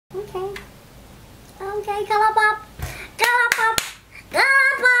Okay, ColourPop. ColourPop.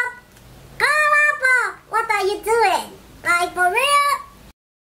 ColourPop. ColourPop. What are you doing? Like for real?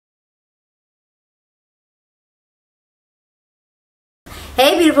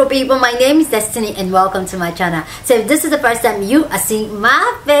 Hey beautiful people, my name is Destiny and welcome to my channel. So if this is the first time you are seeing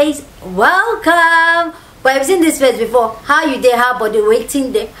my face, welcome. But I've seen this face before. How you there? How about the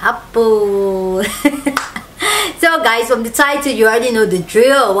waiting the happen? So guys, from the title you already know the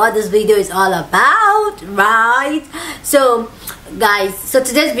drill, what this video is all about, right? So guys, so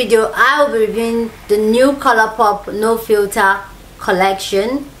today's video I will be reviewing the new ColourPop no filter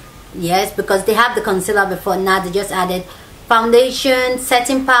collection. Yes, because they have the concealer before, now they just added foundation,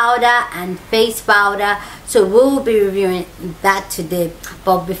 setting powder and face powder. So we'll be reviewing that today.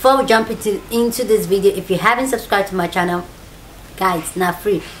 But before we jump into this video, if you haven't subscribed to my channel, guys, not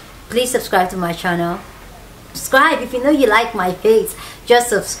free, please subscribe to my channel. Subscribe if you know you like my face, just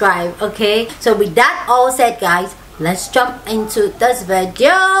subscribe. Okay, so with that all said guys, let's jump into this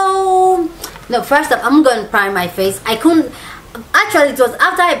video. No, first up I'm going to prime my face. I couldn't actually, it was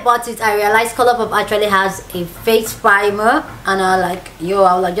after I bought it I realized ColourPop actually has a face primer and I was like, yo,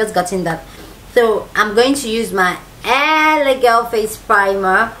 I would have just gotten that. So I'm going to use my LA Girl face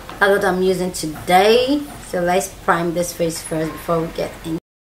primer. That's what I'm using today. So let's prime this face first before we get in.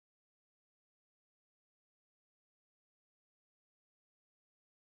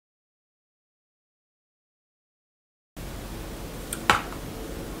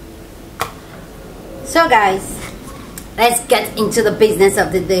 So guys, let's get into the business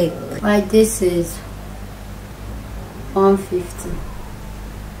of the day. Right, this is 150.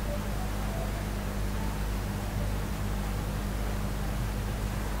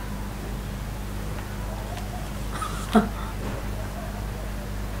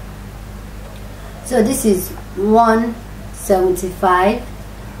 So this is 175.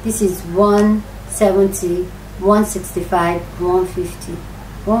 This is 170, 165, 150.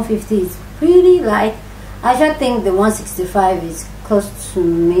 150 is pretty light. I actually think the 165 is close to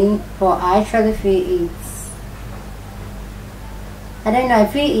me, but I actually feel it's, I don't know, I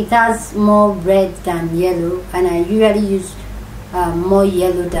feel it has more red than yellow, and I usually use more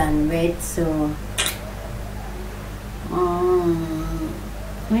yellow than red. So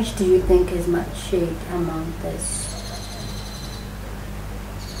which do you think is my shade among this?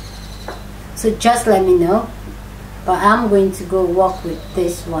 So just let me know. But I'm going to go work with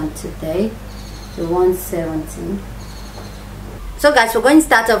this one today, the 170. So guys, we're going to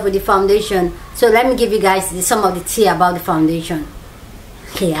start off with the foundation. So let me give you guys some of the tea about the foundation.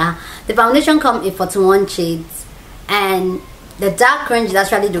 Yeah, the foundation comes in 41 shades, and the dark range is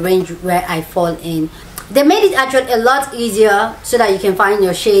actually the range where I fall in. They made it actually a lot easier so that you can find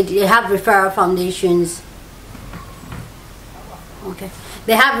your shade. They have referral foundations. Okay,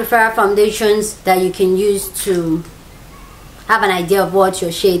 they have referral foundations that you can use to have an idea of what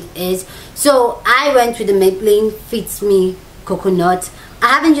your shade is. So I went with the Maybelline Fits Me Coconut. I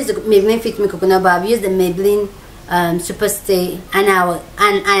haven't used the Maybelline Fits Me Coconut, but I've used the Maybelline Super Stay, and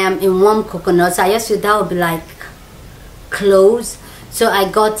I am in warm coconut. So I just feel that would be like close. So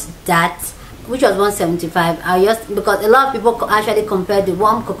I got that, which was 175. I just, because a lot of people actually compare the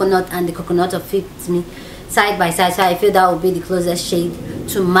warm coconut and the coconut of Fits Me side by side, so I feel that would be the closest shade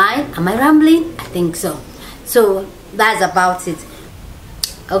to mine. Am I rambling? I think so. So that's about it.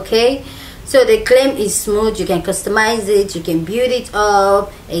 Okay, so the claim is smooth, you can customize it, you can build it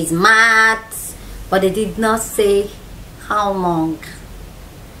up, it's matte, but they did not say how long.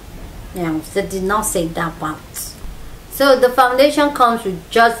 Yeah, they did not say that part. So the foundation comes with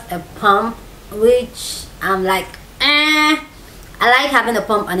just a pump, which I'm like, I like having a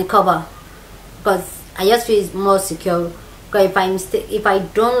pump and a cover because I just feel it's more secure. Because if I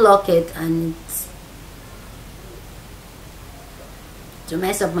don't lock it and it's to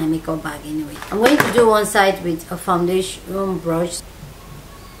mess up my makeup bag anyway. I'm going to do one side with a foundation brush.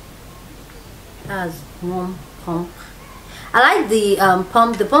 That's one pump. I like the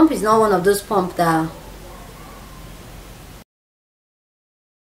pump. The pump is not one of those pumps that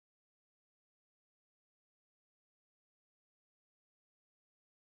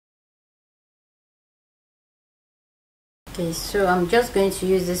okay, so I'm just going to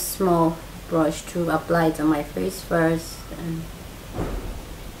use this small brush to apply it on my face first. And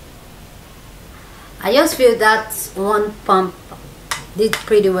I just feel that one pump did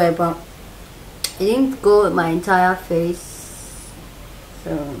pretty well, but it didn't go with my entire face.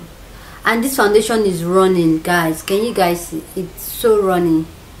 So, and this foundation is running, guys. Can you guys see? It's so running.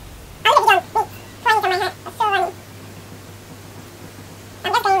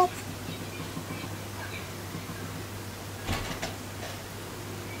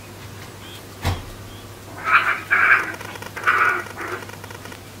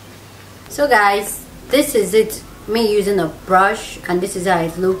 So guys, this is it, me using a brush, and this is how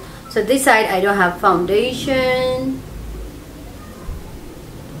it looks. So this side I don't have foundation.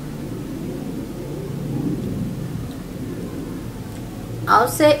 I'll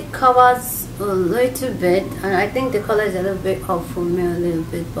say it covers a little bit, and I think the color is a little bit off for me, a little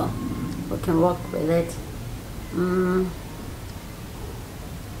bit, but we can work with it.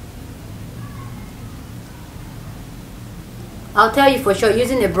 I'll tell you for sure,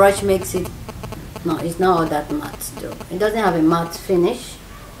 using a brush makes it, no, it's not all that matte though. It doesn't have a matte finish.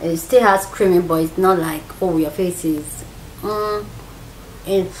 It still has creamy, but it's not like, oh, your face is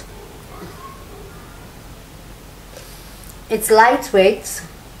it's lightweight,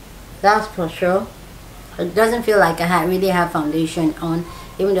 that's for sure. It doesn't feel like I really have foundation on,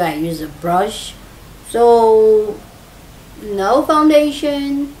 even though I use a brush. So no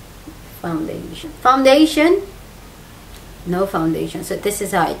foundation, no foundation. So this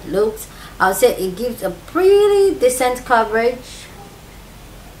is how it looks. I'll say it gives a pretty decent coverage.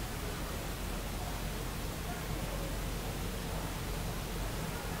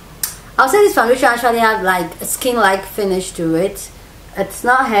 I'll say this foundation actually has like a skin-like finish to it. It's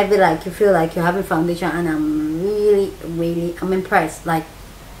not heavy like you feel like you're having foundation, and I'm really I'm impressed. Like,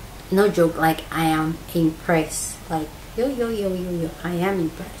 no joke, like I am impressed. Like yo, I am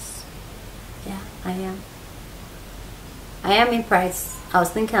impressed. Yeah, I am impressed. I was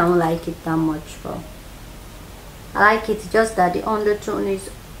thinking I don't like it that much, but I like it, just that the undertone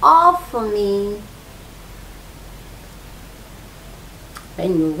is off for me.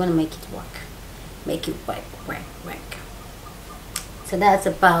 Anyway, we're gonna make it work, make it work. So that's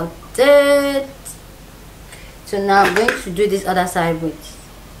about it. So now I'm going to do this other side with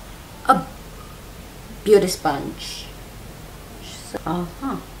a beauty sponge. So,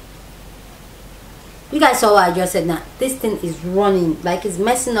 you guys saw what I just said. Now this thing is running, like it's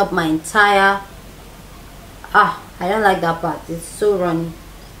messing up my entire, I don't like that part. It's so running,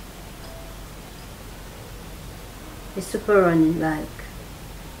 it's super running, like,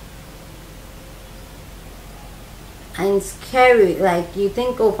 and it's scary. Like, you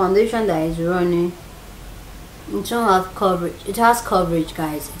think, oh, foundation that is running, it don't have coverage. It has coverage,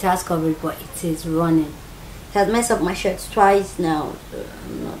 guys, it has coverage, but it is running. It has messed up my shirts twice now, so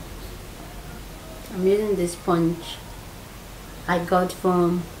I'm using this sponge I got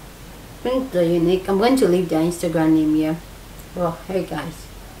from Bling the Unique. I'm going to leave their Instagram name here. Oh, hey guys,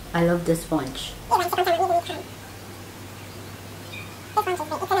 I love this sponge.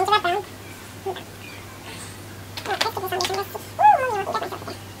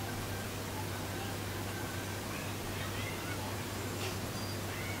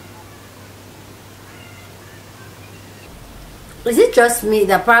 Is it just me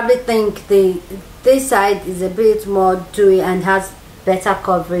that probably think this side is a bit more dewy and has better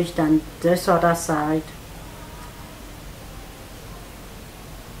coverage than this other side?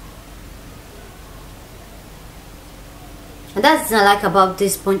 And that's what I like about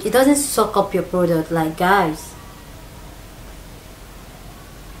this sponge. It doesn't suck up your product, like, guys.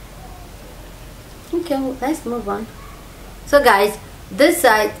 Okay, well, let's move on. So guys, this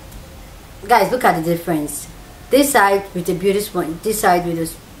side, guys, look at the difference. This side with the beauty sponge, this side with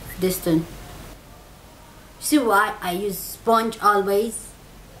this thing. See why I use sponge always?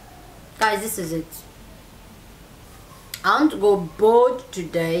 Guys, this is it. I want to go bold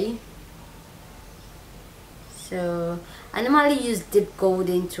today. So I normally use deep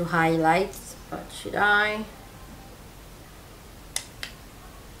golden to highlight, but should I?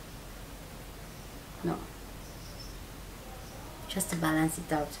 No, just to balance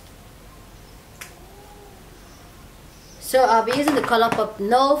it out. So I'll be using the ColourPop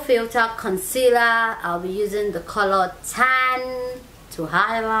No Filter Concealer. I'll be using the color Tan to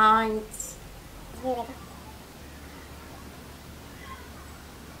highlight. So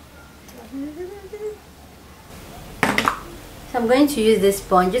I'm going to use this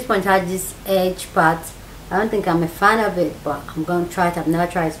sponge. This sponge has this edge part. I don't think I'm a fan of it, but I'm going to try it. I've never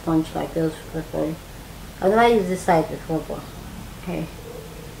tried a sponge like this before. I've never used this side before, but okay.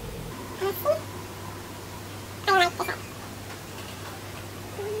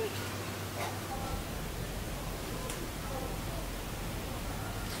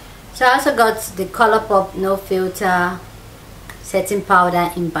 So I also got the ColourPop No Filter setting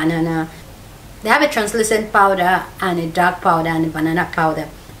powder in banana. They have a translucent powder and a dark powder and a banana powder.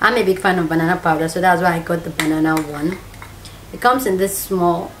 I'm a big fan of banana powder, so that's why I got the banana one. It comes in this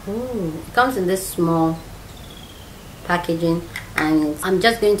small, packaging, and I'm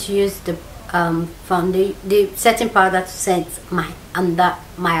just going to use the setting powder to set my under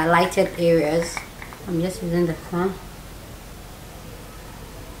my highlighted areas. I'm just using the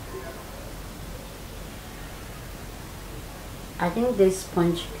I think this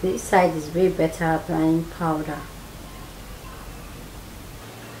side is way better applying powder.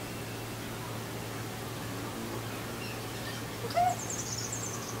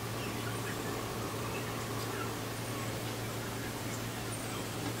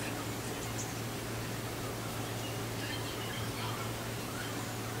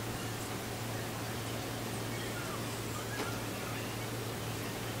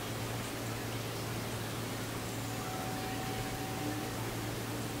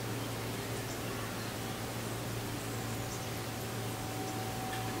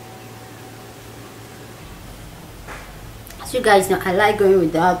 As you guys know, I like going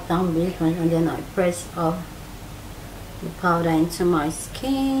without foundation, and then I press off the powder into my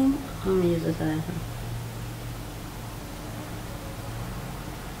skin. Let me use this other.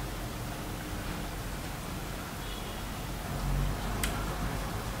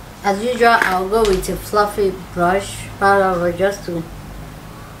 As usual, I'll go with a fluffy brush powder just to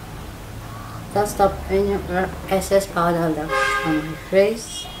dust up any excess powder left on my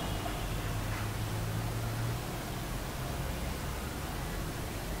face.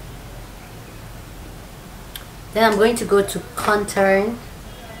 Then I'm going to go to contouring.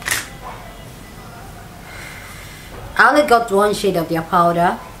 I only got one shade of their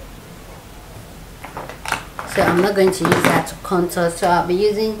powder, so I'm not going to use that to contour. So I'll be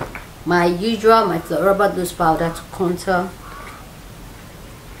using my Robbert loose powder to contour.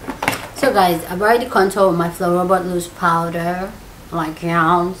 So guys, I've already contoured with my Robbert loose powder, like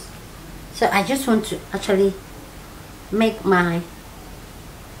rounds. So I just want to actually make my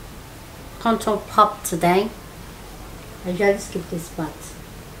contour pop today. I usually skip this part,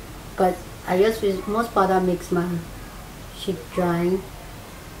 but I just use most powder makes my cheek drying.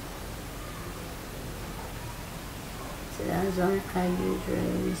 So that's why I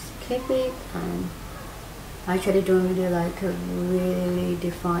usually skip it, and I actually don't really like a really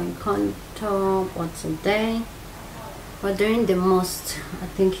defined contour for today. But doing the most, I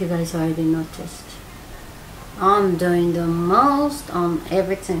think you guys already noticed. I'm doing the most on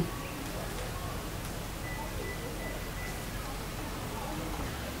everything.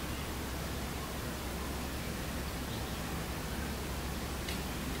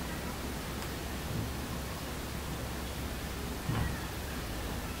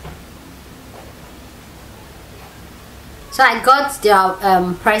 So I got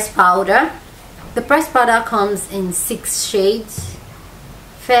the pressed powder. The pressed powder comes in 6 shades.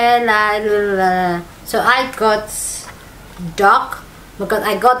 Fair, light, so I got dark because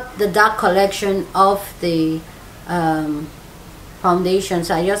I got the dark collection of the foundation.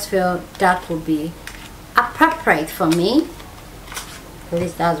 So I just feel dark would be appropriate for me. At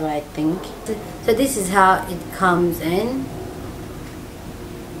least that's what I think. So this is how it comes in,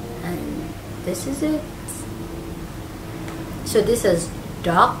 and this is it. So this is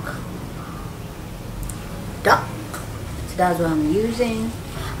dark. So that's what I'm using.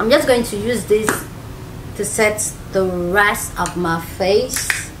 I'm just going to use this to set the rest of my face.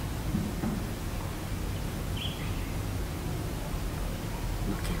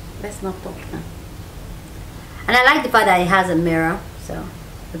 Okay, let's not talk now. And I like the fact that it has a mirror. So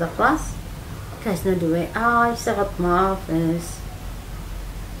with a plus, you guys know the way I set up my face.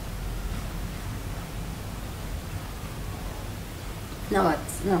 No,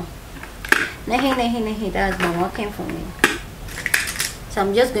 it's no. Nahi, that's not working for me. So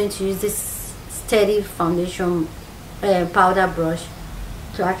I'm just going to use this steady foundation powder brush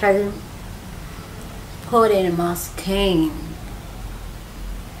to actually put it in my skin.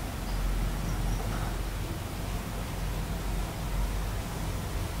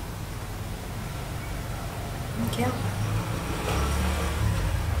 Okay.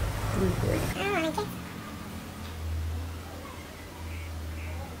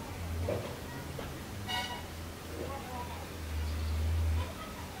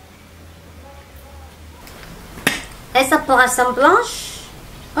 Let's apply some blush.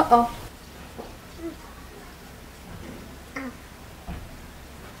 I'm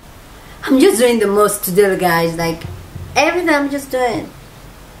just doing the most today, guys. Like everything I'm just doing.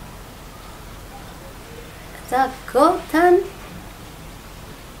 Is that good then?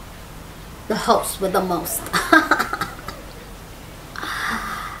 The host with the most.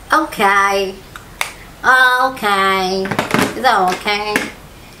 Okay. Okay. Is that okay?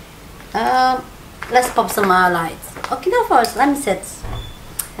 Let's pop some highlights. Okay, now first, let me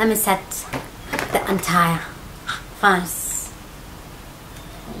set the entire face.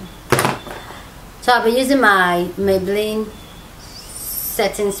 So I'll be using my Bling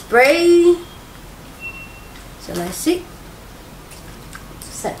setting spray. So let's see.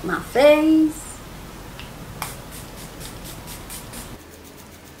 Set my face.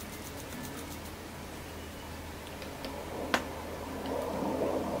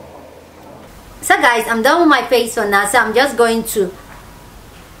 So guys, I'm done with my face for now, so I'm just going to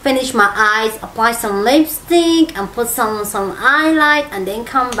finish my eyes, apply some lipstick and put some highlight, and then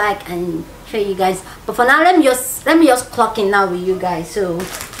come back and show you guys. But for now, let me just clock in now with you guys so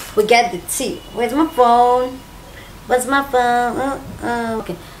we get the tea. Where's my phone? Where's my phone?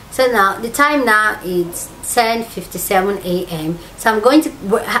 Okay, so now the time now is 10:57 a.m. so I'm going to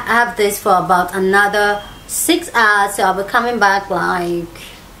have this for about another 6 hours, so I'll be coming back like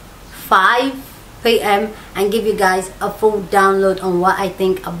 5 p.m. and give you guys a full download on what I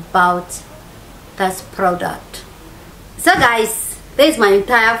think about this product. So guys, this is my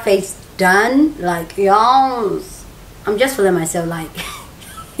entire face done. Like, yes, I'm just feeling myself like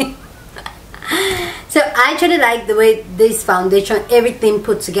so I actually like the way this foundation, everything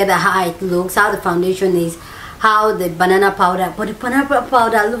put together, how it looks, how the foundation is, how the banana powder, but the banana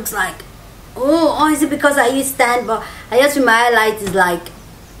powder looks like, oh, is it because I use stand? But I just feel my highlight is like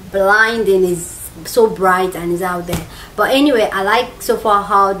blinding, is so bright and is out there. But anyway, I like so far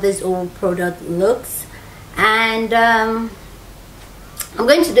how this whole product looks, and I'm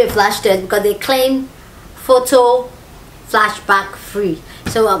going to do a flash test because they claim photo flashback free.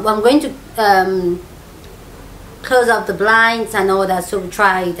 So I'm going to close up the blinds and all that, so we'll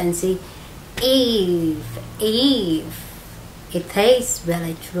try it and see if it tastes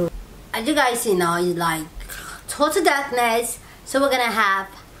really true. As you guys see now, it's like total darkness, so we're gonna have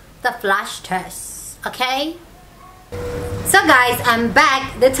the flash test, okay? So guys, I'm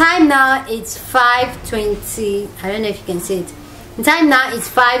back. The time now is 5:20. I don't know if you can see it. The time now is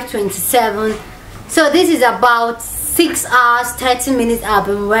 5:27. So this is about 6 hours 30 minutes I've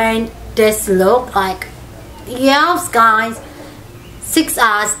been wearing this look. Like, yes guys, 6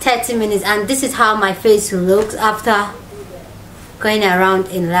 hours 30 minutes, and this is how my face looks after going around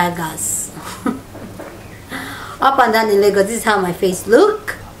in Lagos. Up and down in Lagos, this is how my face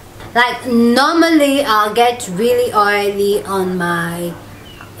look. Like, normally I'll get really oily on my,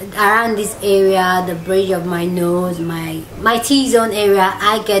 around this area, the bridge of my nose, my T-zone area,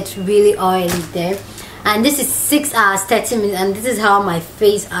 I get really oily there. And this is 6 hours 30 minutes, and this is how my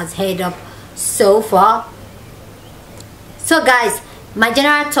face has held up so far. So guys, my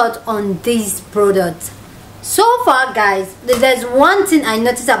general thought on these products so far, guys, there's one thing I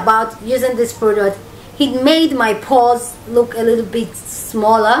noticed about using this product. It made my pores look a little bit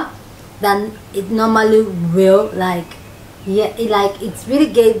smaller than it normally will. Like, yeah, it really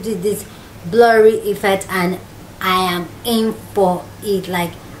gave this blurry effect, and I am in for it.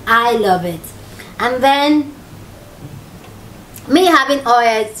 Like, I love it. And then me having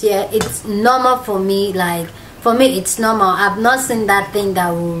oils here, it's normal for me. Like, for me it's normal. I've not seen that thing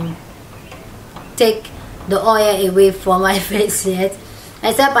that will take the oil away from my face yet,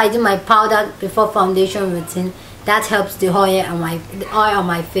 except I do my powder before foundation routine. That helps the oil on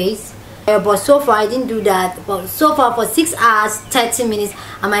my face. But so far I didn't do that. But so far, for 6 hours 30 minutes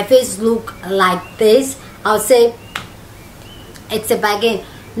and my face look like this, I'll say it's a bargain.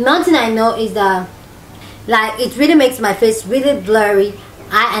 Nothing I know is that, like, it really makes my face really blurry.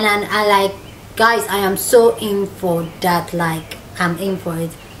 I like, guys, I am so in for that. Like, I'm in for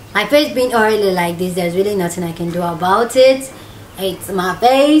it. My face being oily like this, there's really nothing I can do about it. It's my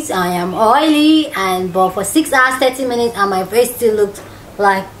face, I am oily, and but for 6 hours 30 minutes and my face still looks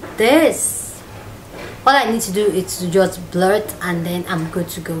like this. All I need to do is to just blur it, and then I'm good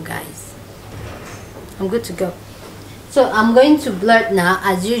to go, guys. I'm good to go. So I'm going to blur it now.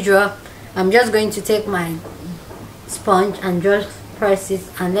 As usual, I'm just going to take my sponge and just press it,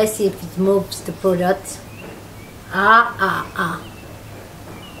 and let's see if it moves the product.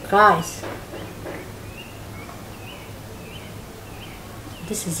 Guys,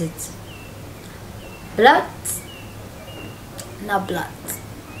 this is it. Blood, not blood.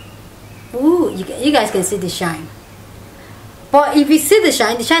 Ooh, you guys can see the shine. But if you see the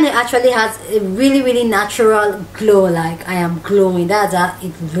shine actually has a really natural glow. Like, I am glowing. That's how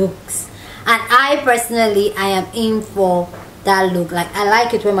it looks. And I personally, I am in for that look. Like, I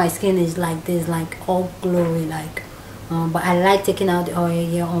like it when my skin is like this, like all glowy, like. But I like taking out the oil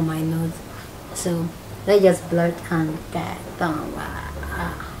here on my nose. So let's just blur it and get done.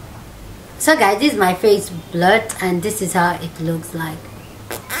 So guys, this is my face blurred, and this is how it looks like.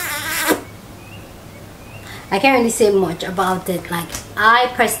 I can't really say much about it. Like,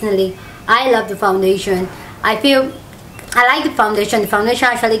 I personally, I love the foundation. I feel I like the foundation. The foundation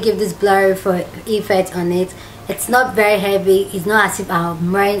actually gives this blurry effect on it. It's not very heavy. It's not as if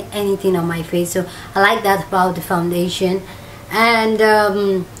I'm wearing anything on my face. So I like that about the foundation. And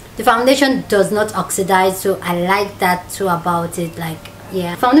the foundation does not oxidize, so I like that too about it. Like,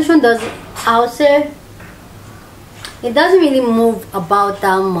 yeah, foundation does, I'll say it doesn't really move about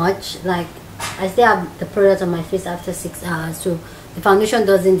that much. Like, I still have the product on my face after 6 hours, so the foundation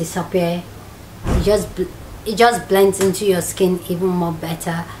doesn't disappear. It just blends into your skin even more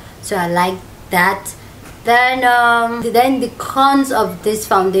better, so I like that. Then the cons of this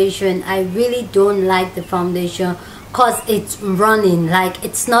foundation, I really don't like the foundation because it's running, like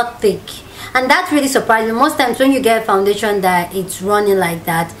it's not thick, and that's really surprising. Most times when you get a foundation that it's running like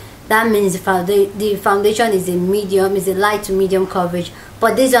that, that means the foundation is a medium, is a light to medium coverage.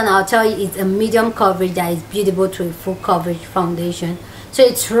 But this one, I'll tell you, it's a medium coverage that is buildable to a full coverage foundation. So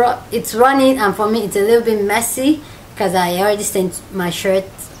it's running, and for me it's a little bit messy because I already stained my shirt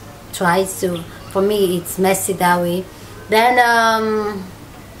twice, so for me it's messy that way. Then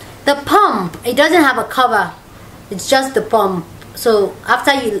the pump, it doesn't have a cover, it's just the pump. So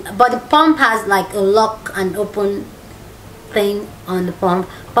after but the pump has like a lock and open thing on the pump,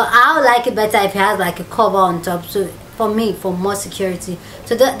 but I would like it better if it has like a cover on top, so for me, for more security.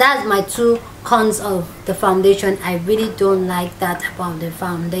 So that's my 2 cons of the foundation. I really don't like that about the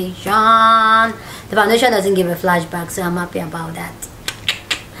foundation. The foundation doesn't give a flashback, so I'm happy about that.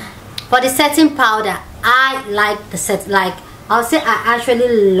 For the setting powder, I like the set, like I'll say I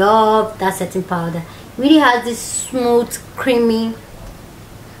actually love that setting powder. It really has this smooth, creamy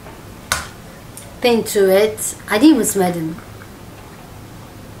thing to it. I didn't even smell them.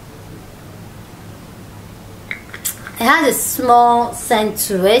 It has a small scent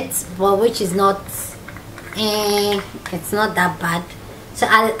to it, but which is not it's not that bad. So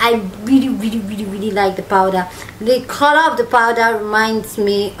I really like the powder. The color of the powder reminds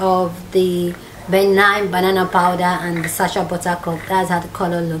me of the benign banana powder and the Sacha Buttercup. That's how the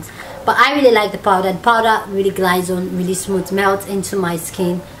color looks. But I really like the powder. The powder really glides on, really smooth, melts into my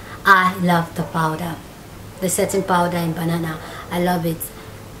skin. I love the powder, the setting powder in banana. I love it.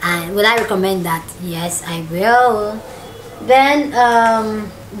 And will I recommend that? Yes, I will. Then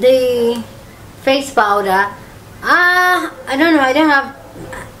the face powder, I don't know, I don't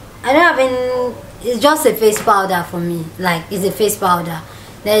have any. It's just a face powder for me. Like, it's a face powder.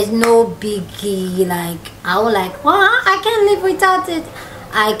 There is no biggie, like I was like, well, I can't live without it.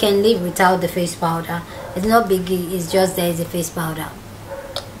 I can live without the face powder. It's no biggie, it's just there is a face powder.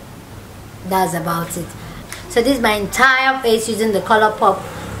 That's about it. So this is my entire face using the ColourPop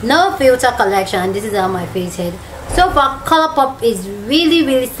no filter collection. This is how my face head. So far, ColourPop is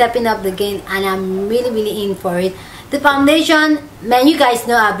really stepping up the game, and I'm really in for it. The foundation, man, you guys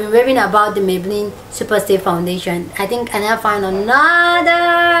know I've been raving about the Maybelline Superstay foundation. I think I now found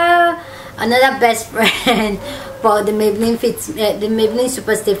another best friend for the Maybelline the Maybelline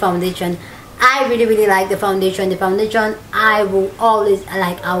Superstay foundation. I really like the foundation. The foundation, I will always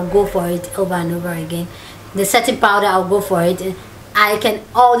like. I'll go for it over and over again. The setting powder, I'll go for it. I can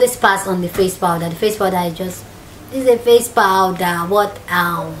always pass on the face powder. The face powder is a face powder. What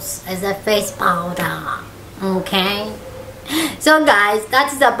else? It's a face powder. Okay. So guys,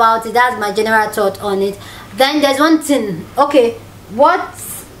 that is about it. That's my general thought on it. Then there's one thing. Okay,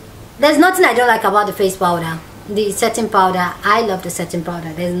 there's nothing I don't like about the face powder. The setting powder, I love the setting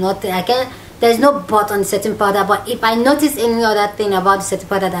powder. There's nothing there's no but on the setting powder. But if I notice any other thing about the setting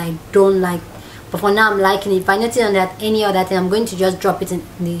powder that I don't like, but for now I'm liking it. If I notice on that any other thing, I'm going to just drop it in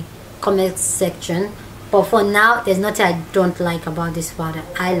the comment section. But for now, there's nothing I don't like about this powder.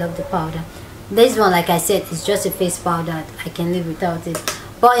 I love the powder. This one, like I said, is just a face powder. I can live without it.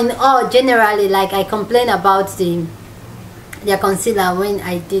 But in all, generally, like I complain about their concealer when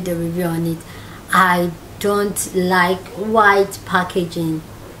I did a review on it. I don't like white packaging.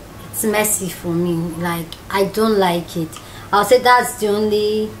 It's messy for me. Like, I don't like it. I'll say that's the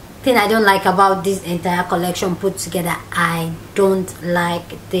only thing I don't like about this entire collection put together. I don't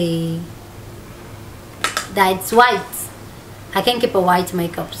like that it's white. I can't keep a white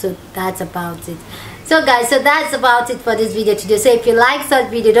makeup, so that's about it. So guys, so that's about it for this video today. So if you like such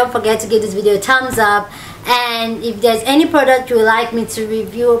video, don't forget to give this video a thumbs up, and if there's any product you would like me to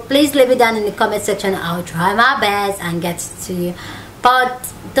review, please leave it down in the comment section. I'll try my best and get to you.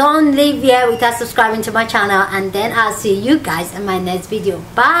 But don't leave here without subscribing to my channel, and then I'll see you guys in my next video.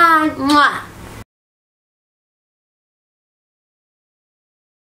 Bye. Mwah.